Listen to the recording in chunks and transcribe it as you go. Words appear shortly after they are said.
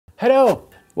Hello!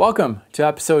 Welcome to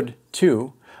episode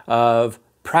 2 of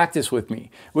Practice With Me,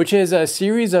 which is a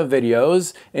series of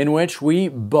videos in which we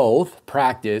both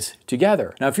practice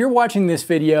together. Now, if you're watching this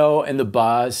video in the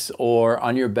bus or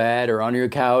on your bed or on your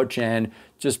couch and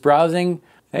just browsing,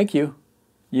 thank you.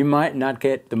 You might not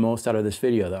get the most out of this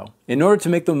video though. In order to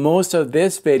make the most of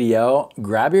this video,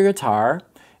 grab your guitar.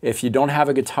 If you don't have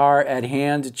a guitar at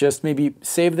hand, just maybe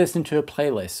save this into a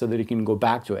playlist so that you can go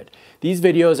back to it. These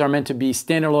videos are meant to be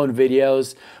standalone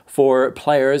videos for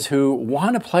players who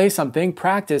want to play something,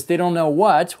 practice, they don't know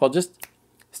what. Well, just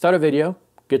start a video,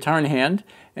 guitar in hand,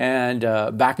 and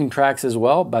backing tracks as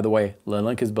well. By the way, the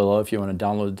link is below if you want to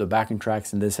download the backing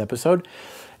tracks in this episode.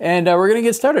 And we're going to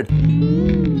get started.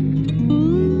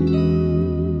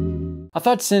 I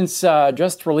thought since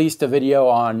just released a video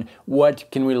on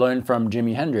what can we learn from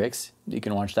Jimi Hendrix, you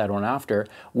can watch that one after,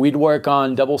 we'd work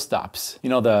on double stops. You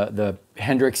know, the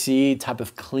Hendrixy type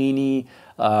of cleany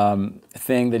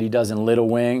thing that he does in Little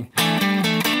Wing,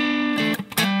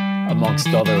 amongst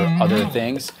other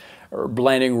things, or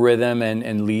blending rhythm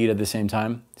and lead at the same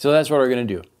time. So that's what we're gonna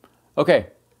do. Okay,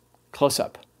 close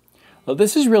up. Well,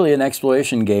 this is really an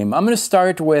exploration game. I'm gonna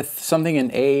start with something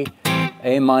in A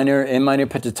minor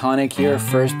pentatonic here,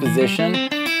 first position,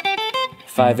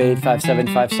 5-8, 5-7,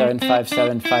 5-7,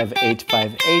 5-7, 5-8,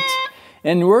 5-8.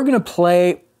 And we're gonna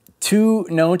play 2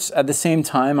 notes at the same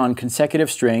time on consecutive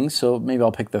strings, so maybe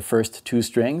I'll pick the first 2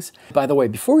 strings. By the way,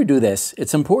 before we do this,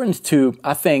 it's important to,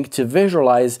 I think, to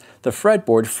visualize the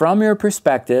fretboard from your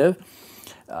perspective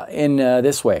in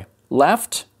this way.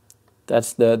 Left,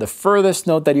 that's the furthest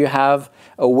note that you have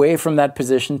away from that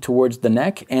position towards the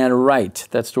neck, and right,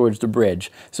 that's towards the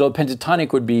bridge. So a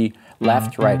pentatonic would be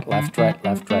left, right, left, right,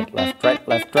 left, right, left, right,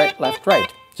 left, right, left,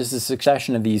 right. Just a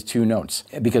succession of these 2 notes,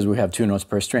 because we have 2 notes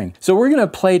per string. So we're gonna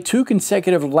play 2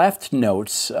 consecutive left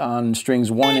notes on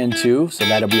strings 1 and 2, so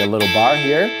that'll be a little bar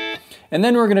here. And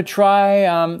then we're gonna try,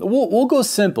 we'll go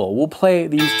simple. We'll play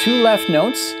these 2 left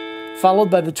notes,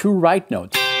 followed by the 2 right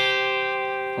notes,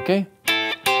 okay?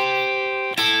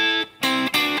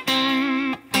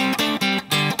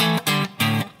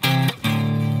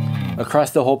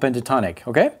 Across the whole pentatonic,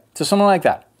 okay? So something like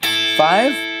that.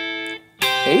 5,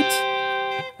 8,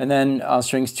 and then on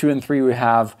strings 2 and 3 we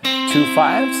have 2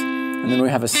 5s, and then we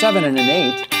have a 7 and an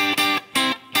 8,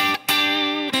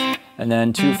 and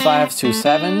then 2 5s, 2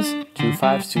 7s, 2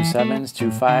 5s, 2 7s, 2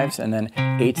 5s, and then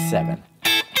 8 7.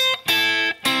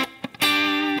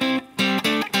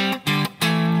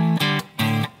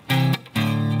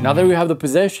 Now that we have the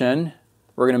position,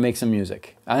 we're gonna make some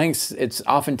music. I think it's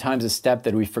oftentimes a step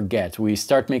that we forget. We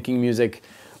start making music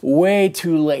way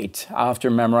too late after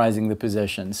memorizing the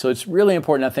position. So it's really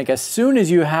important, I think, as soon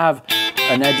as you have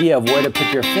an idea of where to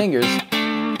put your fingers,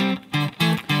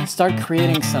 start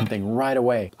creating something right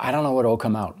away. I don't know what will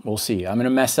come out, we'll see. I'm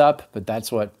gonna mess up, but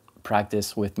that's what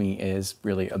Practice With Me is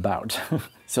really about.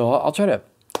 So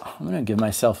I'm gonna give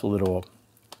myself a little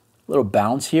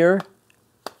bounce here.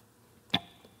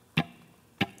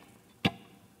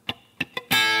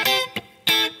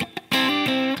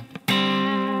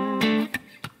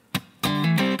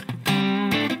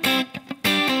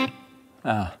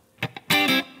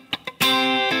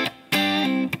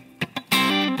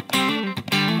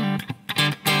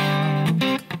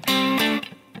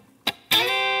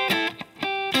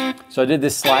 So I did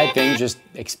this slide thing, just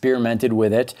experimented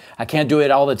with it. I can't do it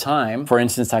all the time. For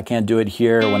instance, I can't do it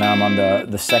here when I'm on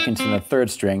the 2nd and the 3rd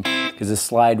string, because the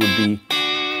slide would be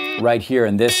right here,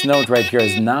 and this note right here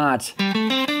is not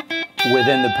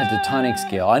within the pentatonic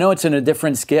scale. I know it's in a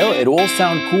different scale, it will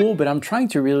sound cool, but I'm trying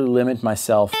to really limit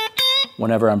myself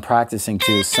whenever I'm practicing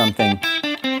to something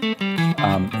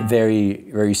very,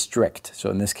 very strict. So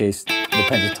in this case, the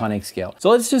pentatonic scale. So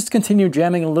let's just continue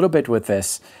jamming a little bit with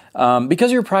this.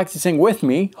 Because you're practicing with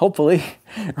me, hopefully,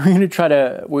 we're gonna try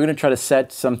to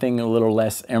set something a little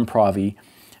less improv-y,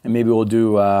 and maybe we'll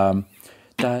do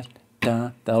da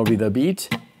da. That'll be the beat.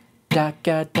 Da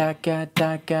ga da ga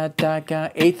da ga da ga.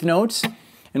 8th notes,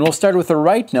 and we'll start with the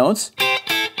right notes.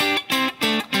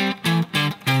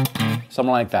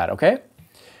 Something like that. Okay.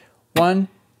 1,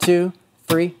 2,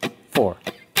 3, 4.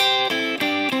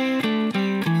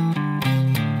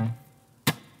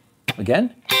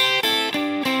 Again.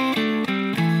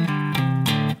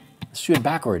 Let's do it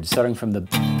backwards, starting from the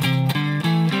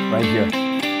right here.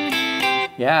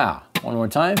 Yeah, one more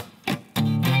time.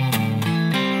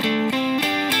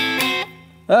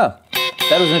 Oh,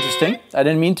 that was interesting. I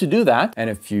didn't mean to do that. And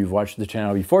if you've watched the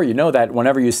channel before, you know that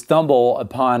whenever you stumble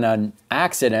upon an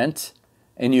accident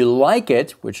and you like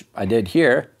it, which I did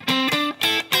here,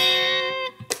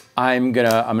 I'm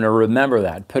gonna remember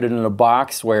that, put it in a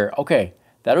box where, okay,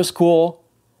 that was cool,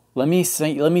 let me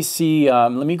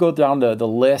go down the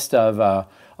list of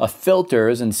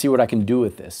filters and see what I can do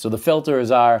with this. So the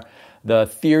filters are the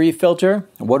theory filter.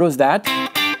 What was that?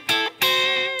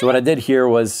 So what I did here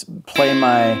was play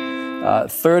my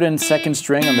third and second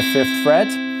string on the 5th fret,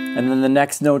 and then the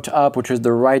next note up, which is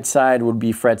the right side, would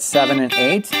be fret 7 and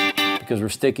 8, because we're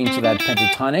sticking to that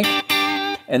pentatonic.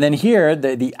 And then here,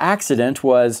 the accident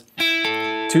was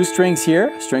 2 strings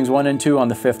here, strings 1 and 2 on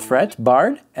the 5th fret,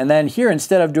 barred. And then here,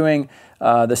 instead of doing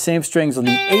the same strings on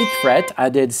the 8th fret, I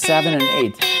did 7 and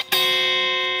 8.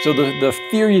 So the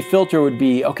theory filter would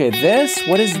be, okay,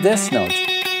 what is this note?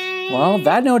 Well,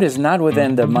 that note is not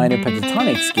within the minor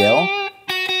pentatonic scale.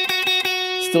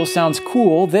 Still sounds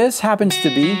cool. This happens to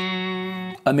be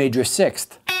a major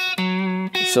 6th.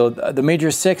 So the major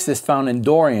 6th is found in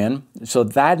Dorian. So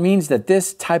that means that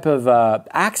this type of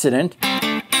accident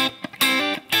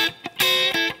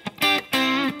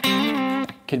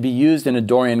can be used in a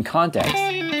Dorian context.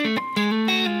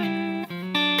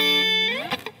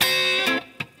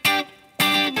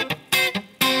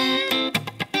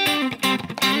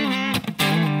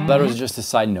 That was just a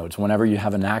side note. Whenever you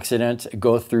have an accident,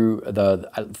 go through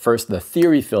first the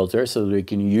theory filter so that you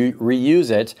can reuse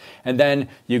it, and then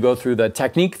you go through the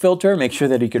technique filter, make sure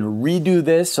that you can redo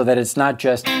this so that it's not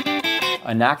just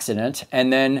an accident,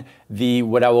 and then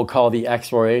what I will call the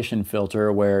exploration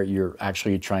filter, where you're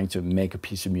actually trying to make a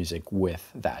piece of music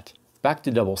with that. Back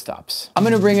to double stops. I'm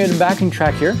gonna bring in a backing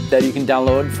track here that you can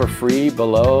download for free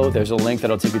below. There's a link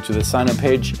that'll take you to the sign up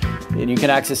page, and you can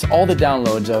access all the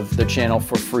downloads of the channel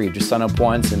for free. Just sign up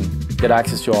once and get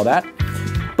access to all that.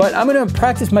 But I'm gonna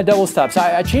practice my double stops.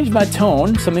 I changed my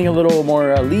tone, something a little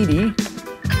more leady.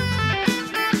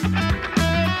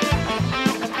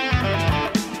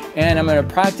 And I'm gonna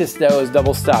practice those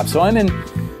double stops. So I'm in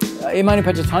A minor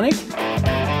pentatonic.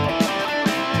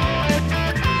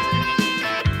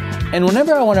 And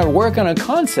whenever I want to work on a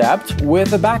concept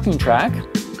with a backing track,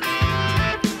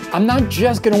 I'm not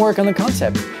just going to work on the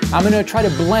concept. I'm going to try to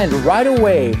blend right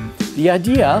away the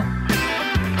idea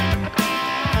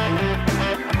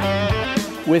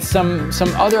with some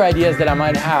other ideas that I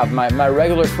might have, my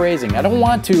regular phrasing. I don't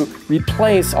want to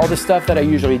replace all the stuff that I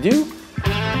usually do.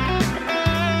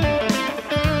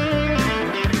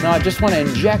 No, I just want to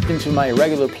inject into my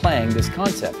regular playing this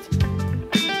concept.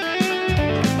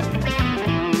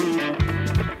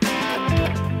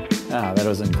 Ah, that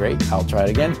wasn't great. I'll try it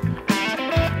again.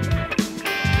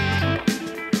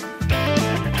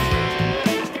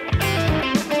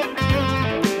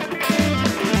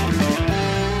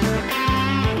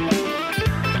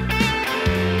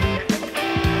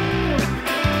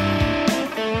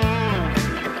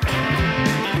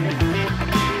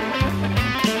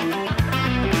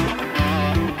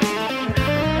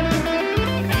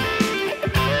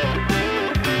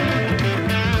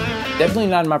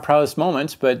 Definitely not my proudest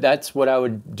moments, but that's what I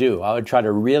would do. I would try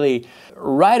to really,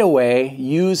 right away,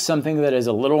 use something that is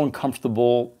a little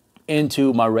uncomfortable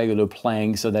into my regular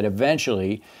playing so that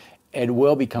eventually it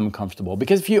will become comfortable.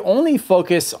 Because if you only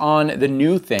focus on the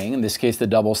new thing, in this case the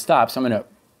double stops, I'm going to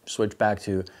switch back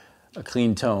to a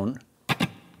clean tone.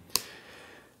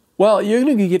 Well, you're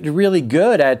going to get really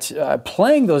good at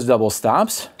playing those double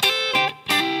stops.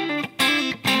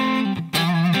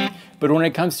 But when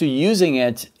it comes to using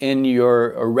it in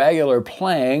your regular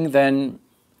playing, then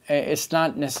it's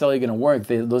not necessarily going to work.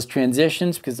 Those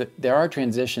transitions, because there are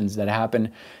transitions that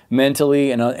happen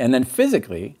mentally and then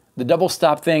physically. The double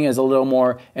stop thing is a little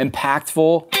more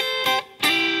impactful,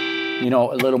 you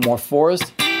know, a little more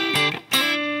forced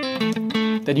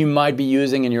than you might be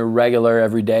using in your regular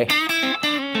everyday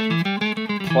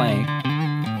playing.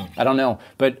 I don't know,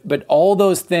 but all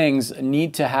those things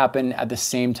need to happen at the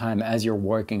same time as you're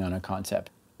working on a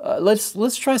concept.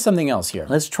 Let's try something else here.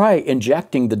 Let's try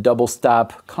injecting the double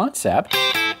stop concept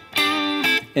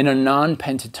in a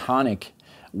non-pentatonic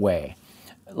way.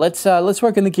 Let's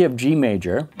work in the key of G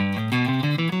major.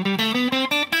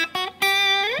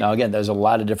 Now again, there's a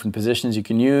lot of different positions you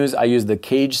can use. I use the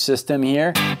cage system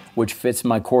here, which fits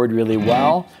my chord really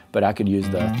well, but I could use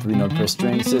the 3-note per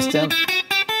string system.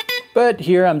 But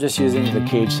here I'm just using the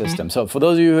cage system. So for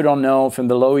those of you who don't know, from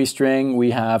the low E string,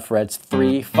 we have frets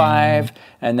 3, 5,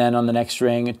 and then on the next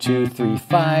string, 2, 3,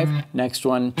 5, next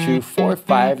one, 2, 4,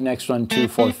 5, next one, 2,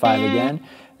 4, 5 again,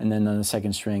 and then on the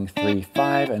second string, 3,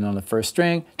 5, and on the first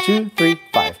string, 2, 3,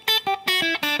 5.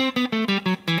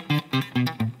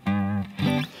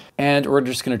 And we're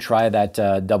just going to try that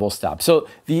double stop. So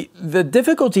the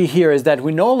difficulty here is that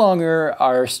we no longer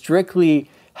are strictly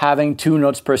having 2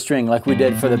 notes per string like we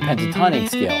did for the pentatonic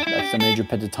scale. That's the major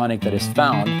pentatonic that is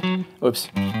found oops,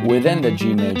 within the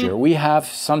G major. We have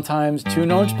sometimes 2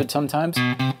 notes, but sometimes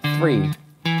 3.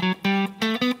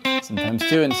 Sometimes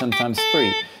 2 and sometimes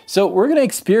 3. So we're going to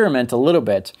experiment a little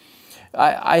bit.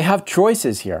 I have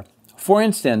choices here. For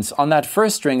instance, on that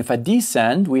first string, if I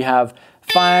descend, we have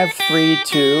 5, 3,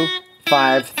 2,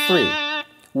 5, 3.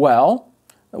 Well,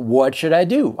 what should I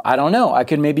do? I don't know. I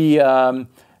could maybe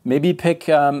pick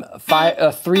 3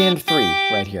 and 3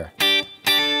 right here.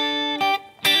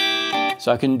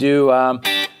 So I can do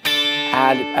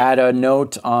add a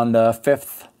note on the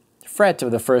 5th fret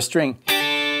of the first string.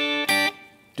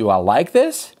 Do I like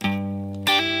this?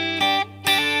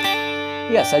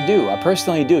 Yes, I do. I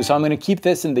personally do. So I'm going to keep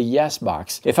this in the yes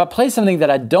box. If I play something that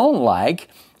I don't like,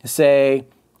 say,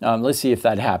 let's see if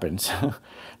that happens.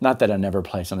 Not that I never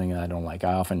play something that I don't like.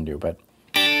 I often do, but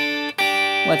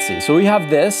let's see. So we have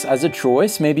this as a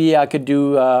choice. Maybe I could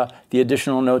do the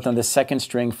additional note on the 2nd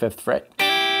string, 5th fret,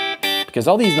 because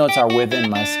all these notes are within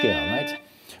my scale, right?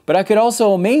 But I could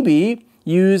also maybe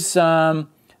use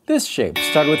this shape.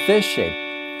 Start with this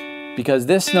shape, because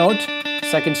this note,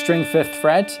 2nd string, 5th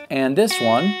fret, and this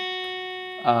one,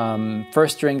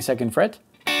 1st string, 2nd fret,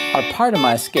 are part of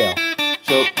my scale.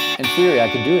 So in theory, I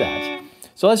could do that.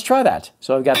 So let's try that.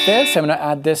 So I've got this. I'm going to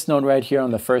add this note right here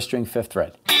on the 1st string, 5th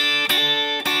fret.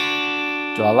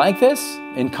 Do I like this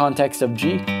in context of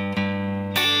G?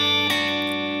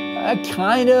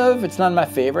 Kind of. It's not my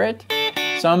favorite.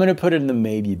 So I'm going to put it in the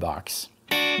maybe box.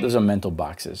 Those are mental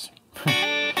boxes.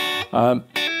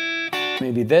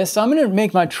 Maybe this. So I'm going to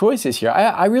make my choices here.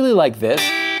 I really like this,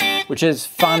 which is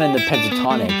found in the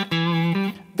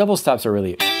pentatonic. Double stops are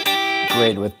really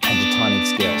great with pentatonic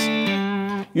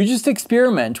scales. You just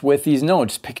experiment with these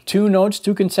notes. Pick 2 notes,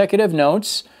 2 consecutive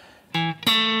notes,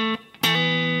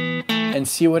 and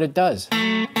see what it does.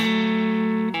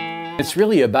 It's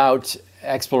really about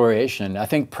exploration. I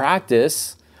think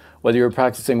practice, whether you're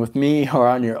practicing with me or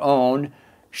on your own,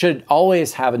 should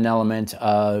always have an element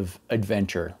of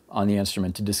adventure on the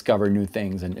instrument to discover new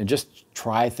things and just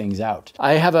try things out.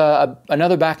 I have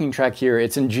another backing track here.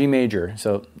 It's in G major,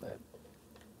 so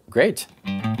great.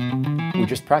 We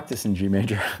just practiced in G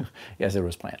major. Yes, it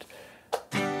was planned.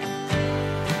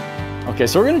 Okay,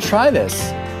 so we're gonna try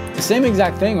this. The same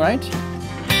exact thing, right?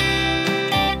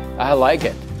 I like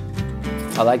it.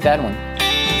 I like that one.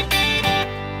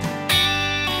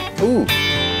 Ooh.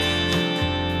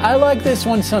 I like this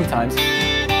one sometimes.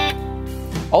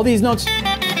 All these notes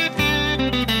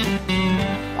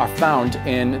are found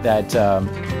in that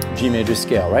G major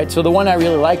scale, right? So the one I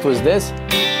really liked was this.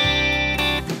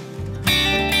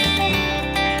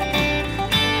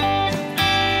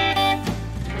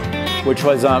 Which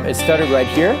was, it started right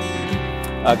here.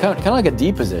 Kind of like a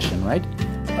D position, right?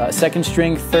 2nd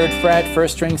string, 3rd fret, 1st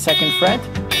string, 2nd fret.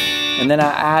 And then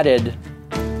I added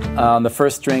on the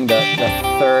 1st string, the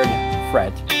 3rd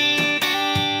fret.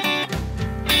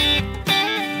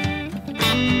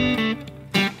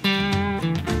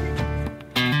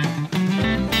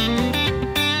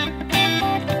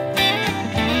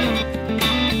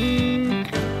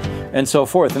 And so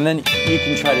forth. And then you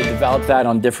can try to develop that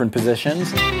on different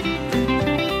positions.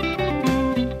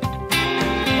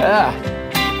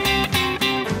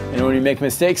 And when you make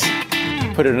mistakes,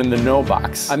 put it in the no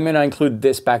box. I'm going to include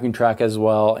this backing track as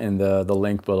well in the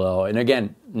link below. And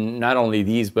again, not only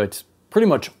these, but pretty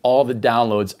much all the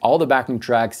downloads, all the backing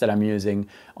tracks that I'm using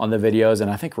on the videos. And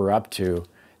I think we're up to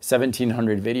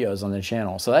 1,700 videos on the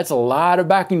channel. So that's a lot of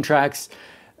backing tracks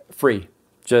free.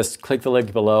 Just click the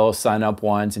link below, sign up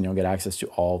once, and you'll get access to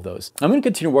all of those. I'm going to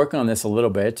continue working on this a little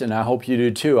bit, and I hope you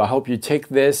do too. I hope you take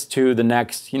this to the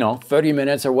next, 30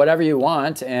 minutes or whatever you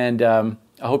want, and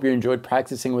I hope you enjoyed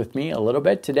practicing with me a little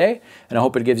bit today, and I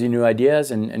hope it gives you new ideas,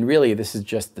 and really, this is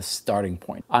just the starting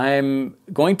point. I'm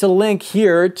going to link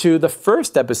here to the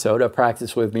first episode of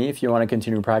Practice With Me if you want to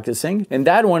continue practicing. In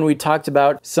that one, we talked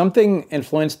about something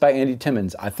influenced by Andy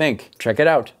Timmons, I think. Check it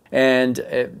out. And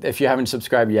if you haven't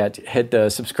subscribed yet, hit the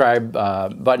subscribe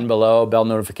button below, bell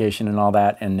notification and all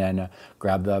that, and then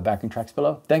grab the backing tracks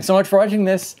below. Thanks so much for watching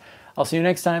this. I'll see you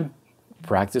next time.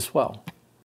 Practice well.